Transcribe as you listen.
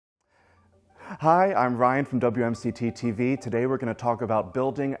Hi, I'm Ryan from WMCT-TV. Today we're going to talk about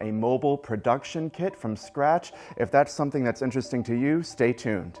building a mobile production kit from scratch. If that's something that's interesting to you, stay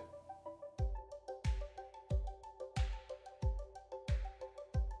tuned.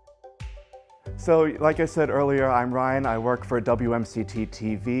 So, like I said earlier, I'm Ryan. I work for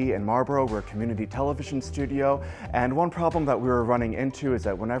WMCT-TV in Marlborough. We're a community television studio. And one problem that we were running into is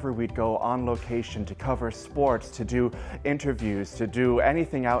that whenever we'd go on location to cover sports, to do interviews, to do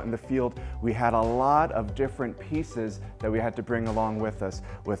anything out in the field, we had a lot of different pieces that we had to bring along with us,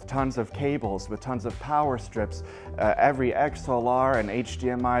 with tons of cables, with tons of power strips, every XLR and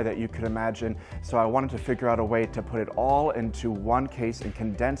HDMI that you could imagine. So I wanted to figure out a way to put it all into one case and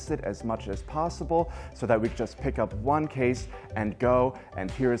condense it as much as possible, so that we could just pick up one case and go.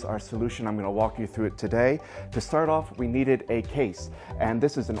 And here's our solution. I'm going to walk you through it today. To start off, we needed a case, and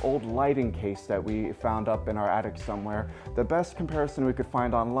this is an old lighting case that we found up in our attic somewhere. The best comparison we could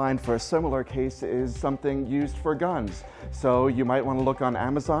find online for a similar case is something used for guns. So you might want to look on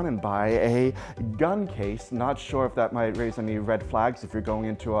Amazon and buy a gun case. Not sure if that might raise any red flags if you're going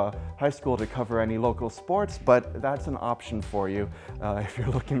into a high school to cover any local sports, but that's an option for you if you're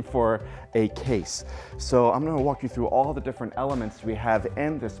looking for a case. So I'm going to walk you through all the different elements we have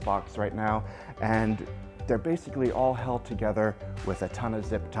in this box right now, and they're basically all held together with a ton of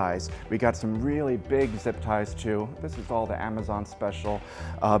zip ties. We got some really big zip ties too. This is all the Amazon special,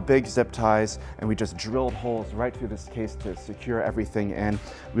 big zip ties, and we just drilled holes right through this case to secure everything in.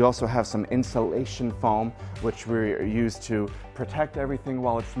 We also have some insulation foam, which we use to protect everything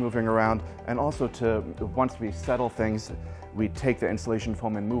while it's moving around, and also to, once we settle things, we take the insulation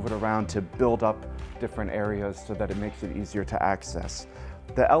foam and move it around to build up different areas so that it makes it easier to access.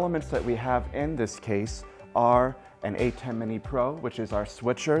 The elements that we have in this case are an A10 Mini Pro, which is our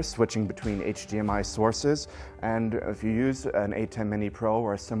switcher, switching between HDMI sources. And if you use an A10 Mini Pro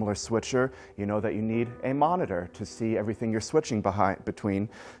or a similar switcher, you know that you need a monitor to see everything you're switching between.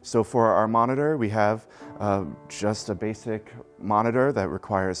 So for our monitor, we have just a basic monitor that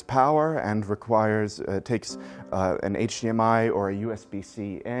requires power and takes an HDMI or a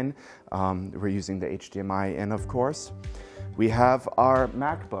USB-C in. We're using the HDMI in, of course. We have our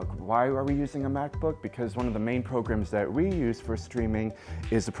MacBook. Why are we using a MacBook? Because one of the main programs that we use for streaming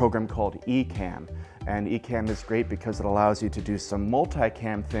is a program called Ecamm. And Ecamm is great because it allows you to do some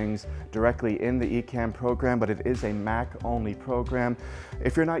multicam things directly in the Ecamm program, but it is a Mac-only program.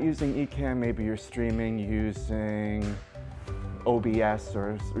 If you're not using Ecamm, maybe you're streaming using OBS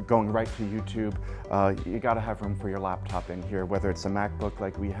or going right to YouTube. You gotta have room for your laptop in here, whether it's a MacBook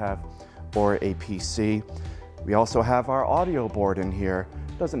like we have or a PC. We also have our audio board in here.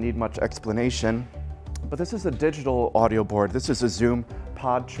 Doesn't need much explanation, but this is a digital audio board. This is a Zoom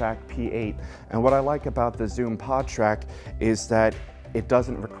PodTrack P8. And what I like about the Zoom PodTrack is that it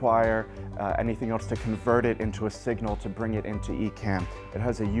doesn't require anything else to convert it into a signal to bring it into Ecamm. It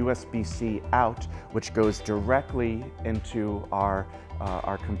has a USB-C out, which goes directly into our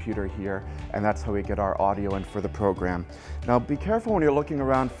computer here, and that's how we get our audio in for the program. Now be careful when you're looking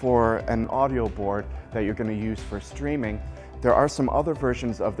around for an audio board that you're going to use for streaming. There are some other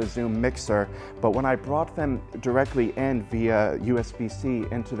versions of the Zoom mixer, but when I brought them directly in via USB-C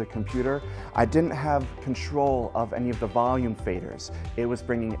into the computer, I didn't have control of any of the volume faders. It was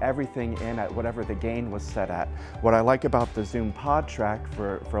bringing everything in at whatever the gain was set at. What I like about the Zoom PodTrack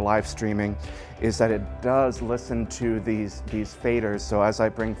for live streaming is that it does listen to these faders, so as I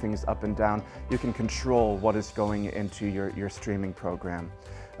bring things up and down, you can control what is going into your streaming program.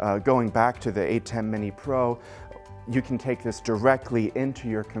 Going back to the A10 Mini Pro, you can take this directly into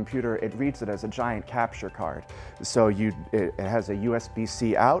your computer. It reads it as a giant capture card. So it has a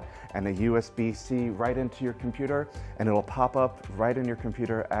USB-C out and a USB-C right into your computer, and it'll pop up right in your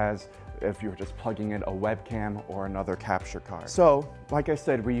computer as if you were just plugging in a webcam or another capture card. So, like I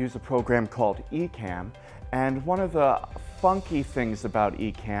said, we use a program called Ecamm, and one of the funky things about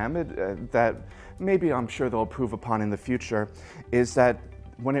Ecamm that maybe I'm sure they'll improve upon in the future is that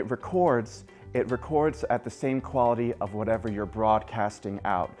when it records at the same quality of whatever you're broadcasting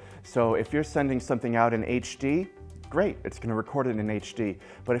out. So if you're sending something out in HD, great, it's going to record it in HD.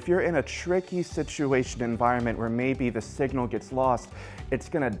 But if you're in a tricky situation environment where maybe the signal gets lost, it's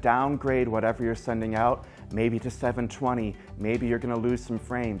going to downgrade whatever you're sending out, maybe to 720, maybe you're going to lose some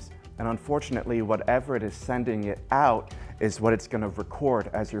frames. And unfortunately, whatever it is sending it out is what it's going to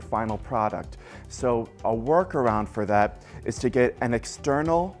record as your final product. So a workaround for that is to get an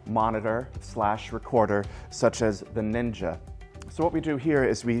external monitor / recorder, such as the Ninja. So what we do here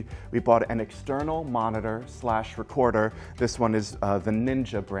is we bought an external monitor / recorder. This one is the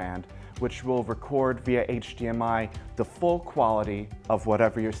Ninja brand. which will record via HDMI the full quality of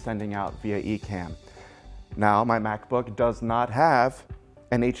whatever you're sending out via eCam. Now, my MacBook does not have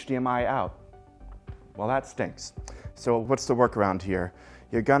an HDMI out. Well, that stinks. So what's the workaround here?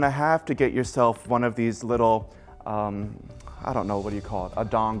 You're gonna have to get yourself one of these little, I don't know, what do you call it? A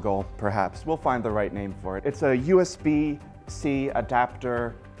dongle, perhaps. We'll find the right name for it. It's a USB-C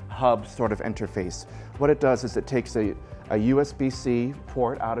adapter hub sort of interface. What it does is it takes a USB-C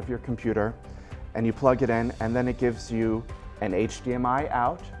port out of your computer and you plug it in, and then it gives you an HDMI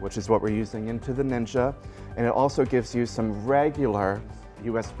out, which is what we're using into the Ninja, and it also gives you some regular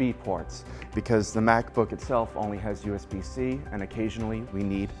USB ports, because the MacBook itself only has USB-C, and occasionally we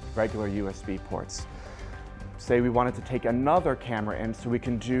need regular USB ports. Say we wanted to take another camera in so we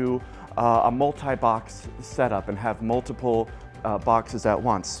can do a multi-box setup and have multiple boxes at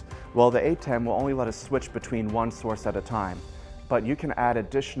once. Well, the ATEM will only let us switch between one source at a time, but you can add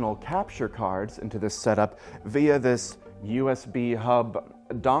additional capture cards into this setup via this USB hub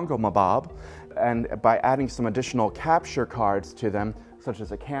dongle mabob, and by adding some additional capture cards to them, such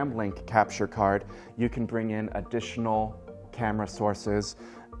as a CamLink capture card, you can bring in additional camera sources,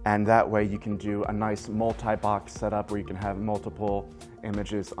 and that way you can do a nice multi-box setup where you can have multiple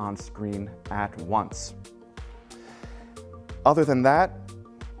images on screen at once. Other than that,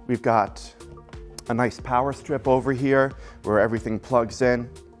 we've got a nice power strip over here where everything plugs in.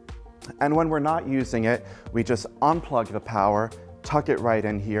 And when we're not using it, we just unplug the power, tuck it right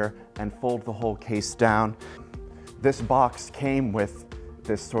in here, and fold the whole case down. This box came with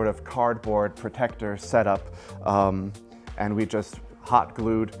this sort of cardboard protector setup, and we just hot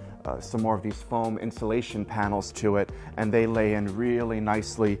glued some more of these foam insulation panels to it, and they lay in really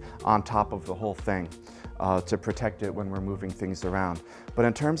nicely on top of the whole thing to protect it when we're moving things around. But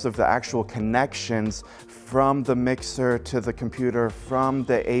in terms of the actual connections from the mixer to the computer, from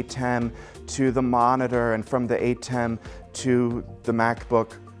the ATEM to the monitor, and from the ATEM to the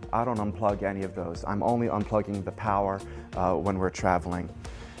MacBook, I don't unplug any of those. I'm only unplugging the power when we're traveling.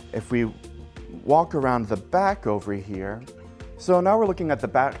 If we walk around the back over here, so now we're looking at the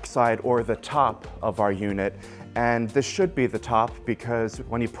back side, or the top of our unit, and this should be the top because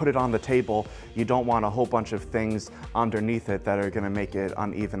when you put it on the table, you don't want a whole bunch of things underneath it that are going to make it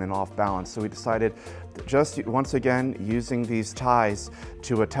uneven and off balance. So we decided, just once again, using these ties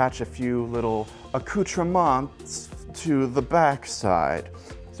to attach a few little accoutrements to the back side.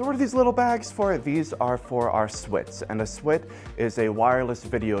 So what are these little bags for? These are for our SWITs, and a SWIT is a wireless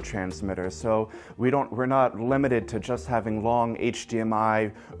video transmitter. So we're not limited to just having long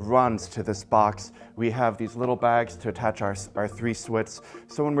HDMI runs to this box. We have these little bags to attach our 3 SWITs.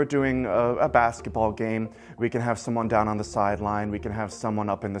 So when we're doing a basketball game, we can have someone down on the sideline, we can have someone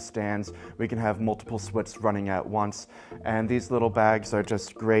up in the stands, we can have multiple SWITs running at once. And these little bags are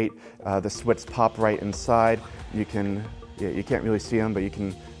just great. The SWITs pop right inside. You can't really see them, but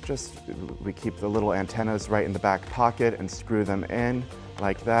we keep the little antennas right in the back pocket and screw them in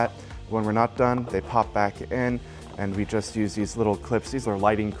like that. When we're not done, they pop back in, and we just use these little clips. These are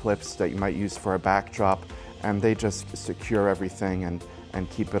lighting clips that you might use for a backdrop, and they just secure everything and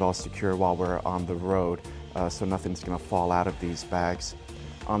keep it all secure while we're on the road, so nothing's gonna fall out of these bags.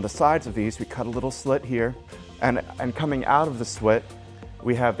 On the sides of these, we cut a little slit here, and coming out of the SWIT,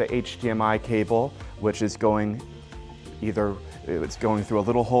 we have the HDMI cable, which is it's going through a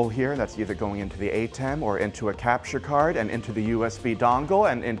little hole here that's either going into the ATEM or into a capture card and into the USB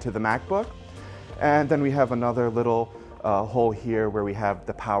dongle and into the MacBook. And then we have another little hole here where we have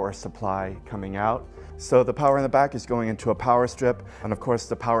the power supply coming out. So the power in the back is going into a power strip, and of course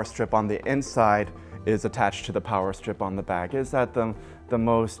the power strip on the inside is attached to the power strip on the back. Is that the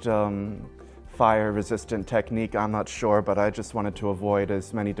most fire-resistant technique? I'm not sure, but I just wanted to avoid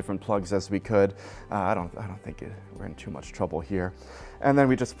as many different plugs as we could. I don't think we're in too much trouble here. And then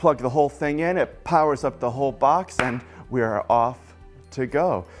we just plug the whole thing in, it powers up the whole box, and we are off to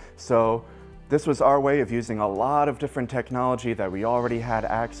go. So this was our way of using a lot of different technology that we already had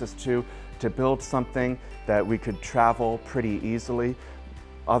access to build something that we could travel pretty easily.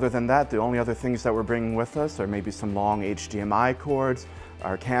 Other than that, the only other things that we're bringing with us are maybe some long HDMI cords,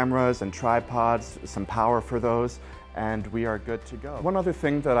 our cameras and tripods, some power for those, and we are good to go. One other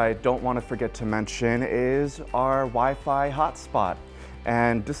thing that I don't want to forget to mention is our Wi-Fi hotspot.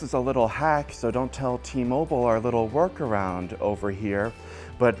 And this is a little hack, so don't tell T-Mobile our little workaround over here.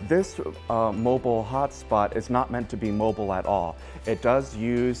 But this mobile hotspot is not meant to be mobile at all. It does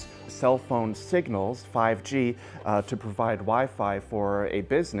use cell phone signals, 5G, to provide Wi-Fi for a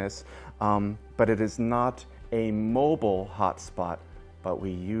business, but it is not a mobile hotspot. But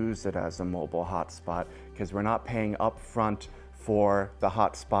we use it as a mobile hotspot because we're not paying upfront for the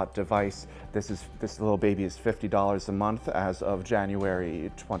hotspot device. This little baby is $50 a month as of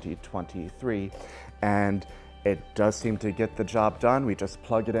January 2023, and it does seem to get the job done. We just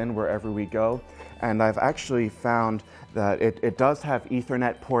plug it in wherever we go. And I've actually found that it does have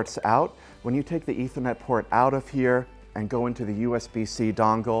Ethernet ports out. When you take the Ethernet port out of here and go into the USB-C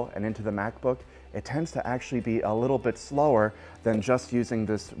dongle and into the MacBook, it tends to actually be a little bit slower than just using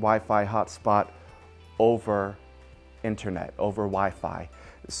this Wi-Fi hotspot over internet, over Wi-Fi.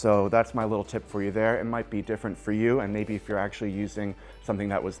 So that's my little tip for you there. It might be different for you, and maybe if you're actually using something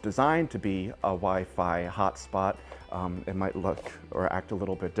that was designed to be a Wi-Fi hotspot, it might look or act a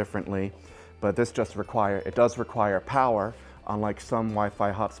little bit differently. But this does require power, unlike some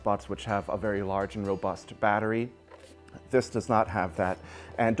Wi-Fi hotspots which have a very large and robust battery. This does not have that.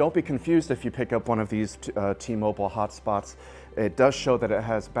 And don't be confused if you pick up one of these T-Mobile hotspots. It does show that it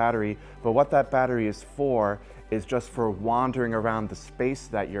has battery, but what that battery is for is just for wandering around the space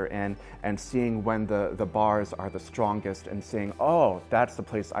that you're in and seeing when the bars are the strongest and saying, oh, that's the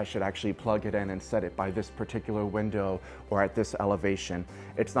place I should actually plug it in and set it by this particular window or at this elevation.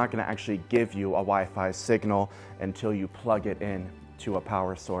 It's not going to actually give you a Wi-Fi signal until you plug it in to a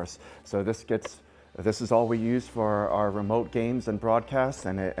power source. So this is all we use for our remote games and broadcasts,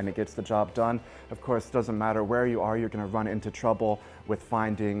 and it gets the job done. Of course, it doesn't matter where you are, you're going to run into trouble with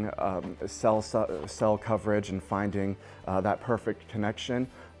finding cell coverage and finding that perfect connection.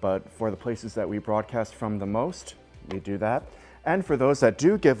 But for the places that we broadcast from the most, we do that. And for those that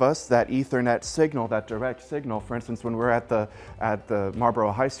do give us that Ethernet signal, that direct signal, for instance, when we're at the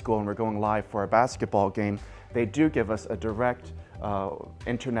Marlboro High School and we're going live for a basketball game, they do give us a direct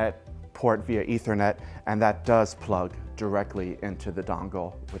internet port via Ethernet, and that does plug directly into the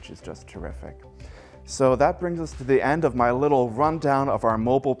dongle, which is just terrific. So that brings us to the end of my little rundown of our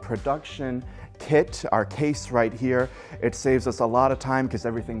mobile production kit, our case right here. It saves us a lot of time because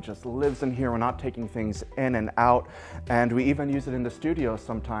everything just lives in here. We're not taking things in and out. And we even use it in the studio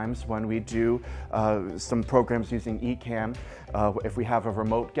sometimes when we do some programs using Ecamm. If we have a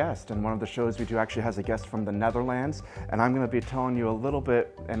remote guest, and one of the shows we do actually has a guest from the Netherlands, and I'm going to be telling you a little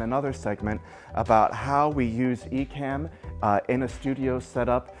bit in another segment about how we use Ecamm in a studio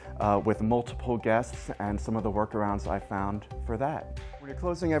setup with multiple guests and some of the workarounds I found for that. We're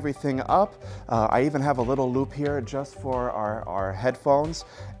closing everything up. I even have a little loop here just for our headphones.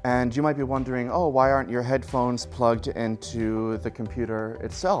 And you might be wondering, oh, why aren't your headphones plugged into the computer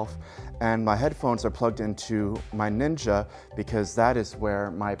itself? And my headphones are plugged into my Ninja because that is where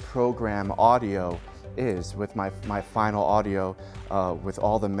my program audio is, with my final audio, with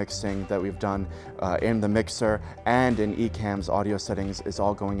all the mixing that we've done in the mixer and in Ecamm's audio settings is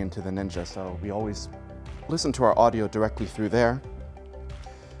all going into the Ninja. So we always listen to our audio directly through there.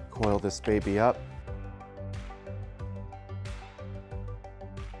 Coil this baby up.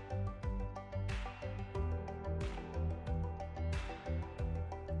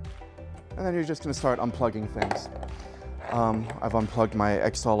 And then you're just going to start unplugging things. I've unplugged my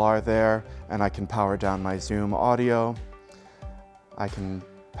XLR there, and I can power down my Zoom audio. I can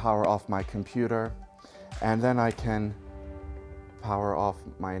power off my computer, and then I can power off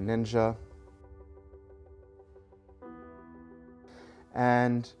my Ninja.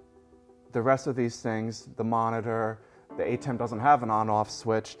 And the rest of these things, the monitor, the ATEM doesn't have an on-off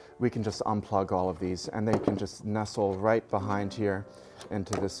switch. We can just unplug all of these, and they can just nestle right behind here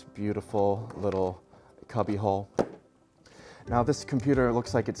into this beautiful little cubby hole. Now this computer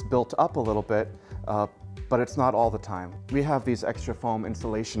looks like it's built up a little bit, but it's not all the time. We have these extra foam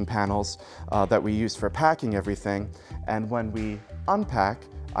insulation panels that we use for packing everything, and when we unpack,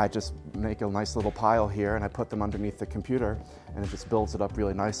 I just make a nice little pile here and I put them underneath the computer, and it just builds it up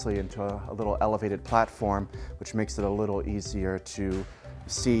really nicely into a little elevated platform, which makes it a little easier to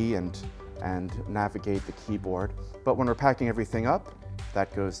see and navigate the keyboard. But when we're packing everything up,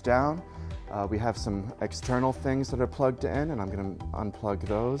 that goes down. We have some external things that are plugged in, and I'm going to unplug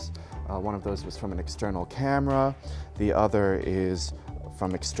those. One of those was from an external camera. The other is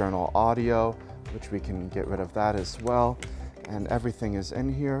from external audio, which we can get rid of that as well. And everything is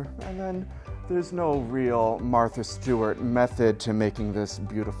in here. And then there's no real Martha Stewart method to making this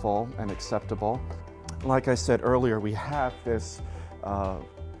beautiful and acceptable. Like I said earlier, we have this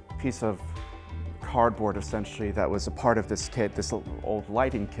piece of cardboard essentially that was a part of this kit, this old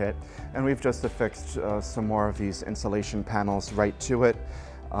lighting kit, and we've just affixed some more of these insulation panels right to it.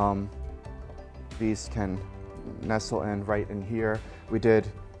 These can nestle in right in here. We did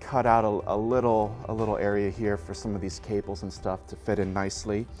cut out a little area here for some of these cables and stuff to fit in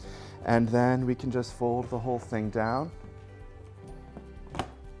nicely, and then we can just fold the whole thing down,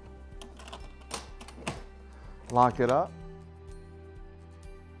 lock it up,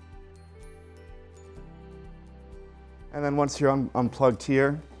 And then once you're unplugged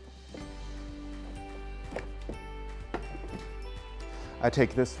here, I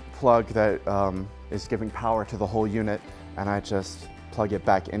take this plug that is giving power to the whole unit, and I just plug it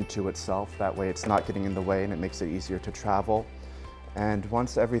back into itself. That way it's not getting in the way and it makes it easier to travel. And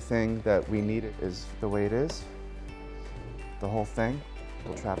once everything that we need is the way it is, the whole thing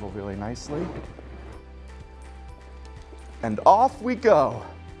will travel really nicely. And off we go.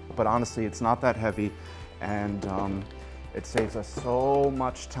 But honestly, it's not that heavy, and it saves us so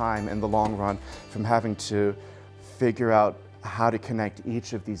much time in the long run from having to figure out how to connect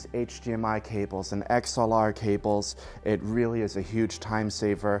each of these HDMI cables and XLR cables. It really is a huge time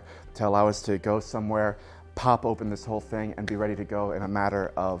saver to allow us to go somewhere, pop open this whole thing, and be ready to go in a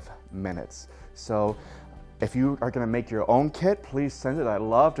matter of minutes. So if you are going to make your own kit, please send it. I'd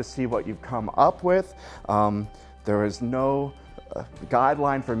love to see what you've come up with. There is no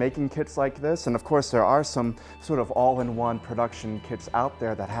guideline for making kits like this, and of course there are some sort of all-in-one production kits out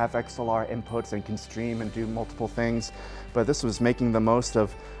there that have XLR inputs and can stream and do multiple things, but this was making the most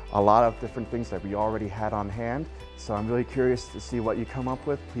of a lot of different things that we already had on hand. So I'm really curious to see what you come up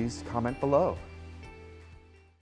with. Please comment below.